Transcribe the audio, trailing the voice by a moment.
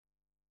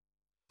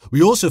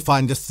We also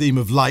find this theme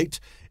of light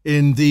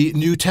in the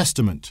New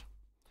Testament.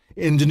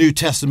 In the New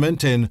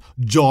Testament, in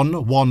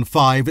John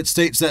 1:5, it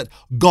states that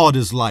God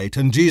is light,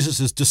 and Jesus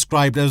is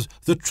described as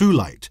the true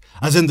light.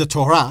 As in the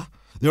Torah,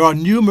 there are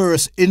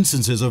numerous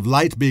instances of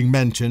light being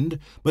mentioned,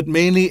 but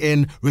mainly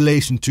in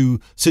relation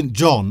to St.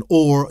 John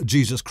or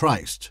Jesus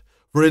Christ.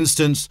 For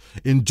instance,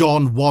 in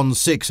John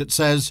 1:6 it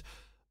says,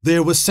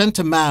 "There was sent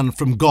a man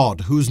from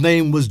God, whose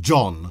name was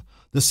John.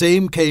 The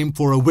same came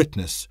for a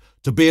witness,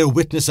 to bear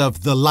witness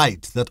of the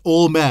light, that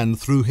all men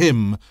through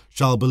him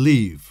shall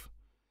believe."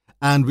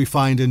 And we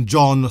find in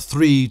John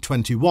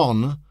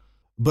 3:21,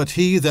 "But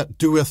he that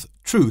doeth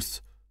truth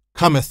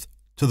cometh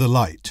to the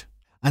light."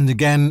 And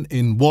again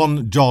in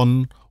 1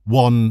 John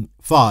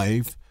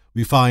 1:5,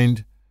 we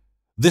find,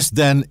 "This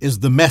then is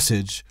the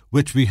message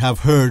which we have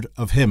heard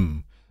of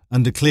him,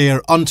 and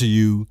declare unto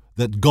you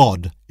that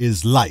God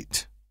is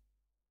light."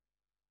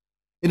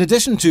 In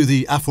addition to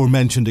the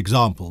aforementioned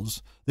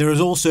examples, there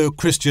is also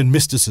Christian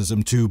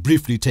mysticism to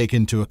briefly take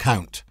into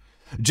account.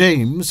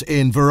 James,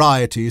 in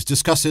Varieties,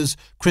 discusses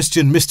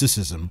Christian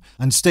mysticism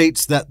and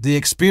states that the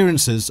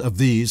experiences of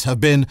these have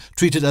been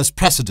treated as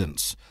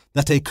precedents,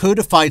 that a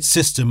codified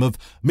system of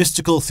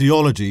mystical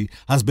theology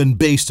has been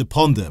based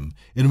upon them,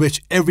 in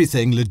which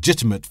everything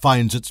legitimate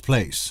finds its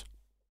place.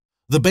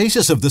 The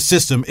basis of the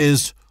system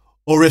is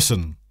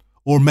orison,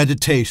 or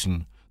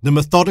meditation, the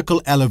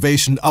methodical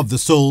elevation of the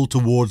soul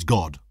towards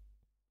God.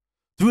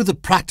 Through the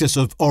practice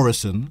of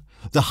orison,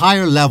 the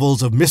higher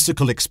levels of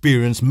mystical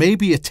experience may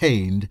be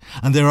attained,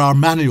 and there are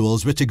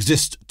manuals which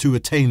exist to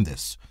attain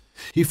this.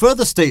 He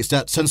further states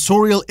that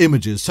sensorial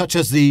images, such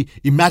as the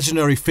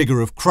imaginary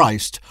figure of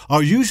Christ,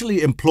 are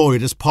usually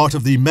employed as part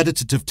of the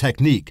meditative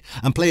technique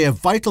and play a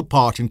vital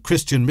part in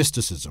Christian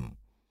mysticism.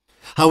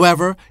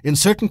 However, in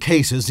certain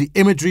cases, the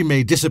imagery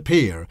may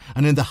disappear,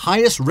 and in the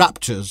highest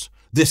raptures,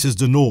 this is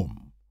the norm.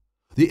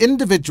 The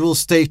individual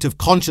state of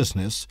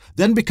consciousness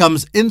then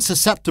becomes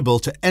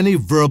insusceptible to any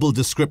verbal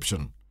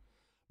description.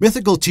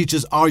 Mythical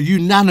teachers are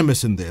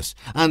unanimous in this,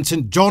 and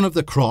St. John of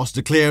the Cross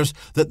declares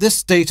that this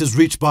state is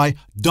reached by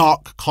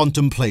dark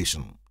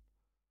contemplation.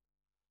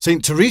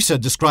 St. Teresa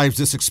describes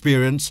this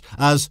experience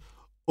as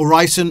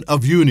orison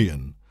of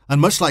union, and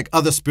much like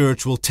other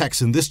spiritual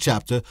texts in this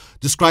chapter,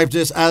 describes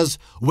this as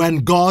when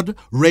God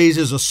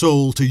raises a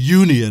soul to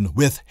union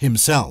with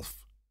himself.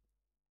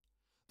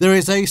 There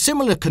is a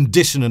similar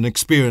condition and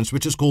experience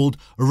which is called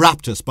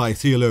raptus by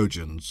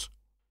theologians.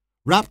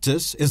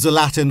 Raptus is the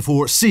Latin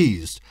for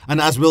seized, and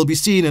as will be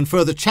seen in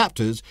further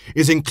chapters,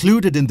 is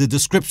included in the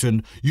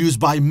description used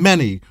by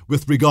many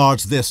with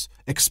regards this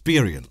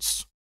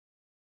experience.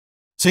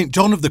 St.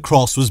 John of the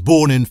Cross was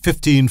born in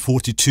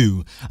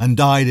 1542 and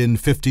died in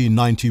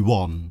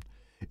 1591.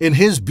 In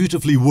his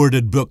beautifully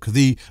worded book,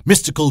 The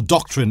Mystical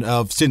Doctrine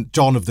of St.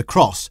 John of the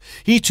Cross,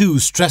 he too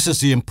stresses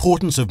the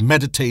importance of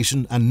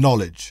meditation and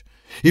knowledge.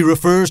 He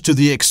refers to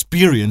the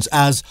experience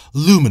as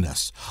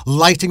luminous,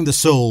 lighting the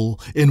soul,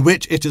 in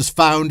which it is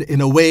found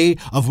in a way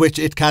of which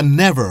it can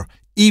never,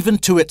 even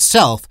to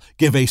itself,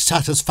 give a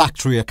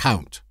satisfactory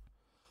account.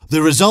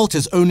 The result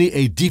is only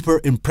a deeper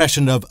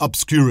impression of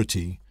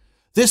obscurity.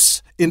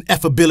 This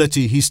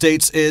ineffability, he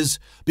states, is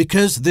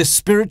because this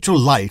spiritual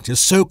light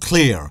is so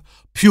clear,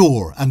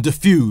 pure, and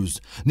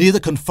diffused, neither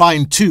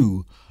confined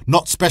to,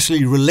 not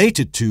specially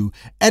related to,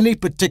 any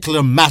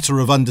particular matter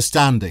of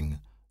understanding,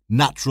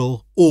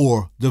 natural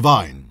or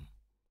divine.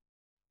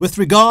 With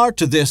regard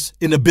to this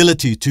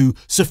inability to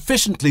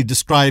sufficiently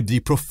describe the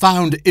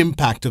profound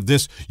impact of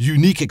this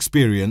unique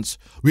experience,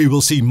 we will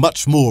see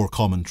much more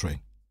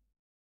commentary.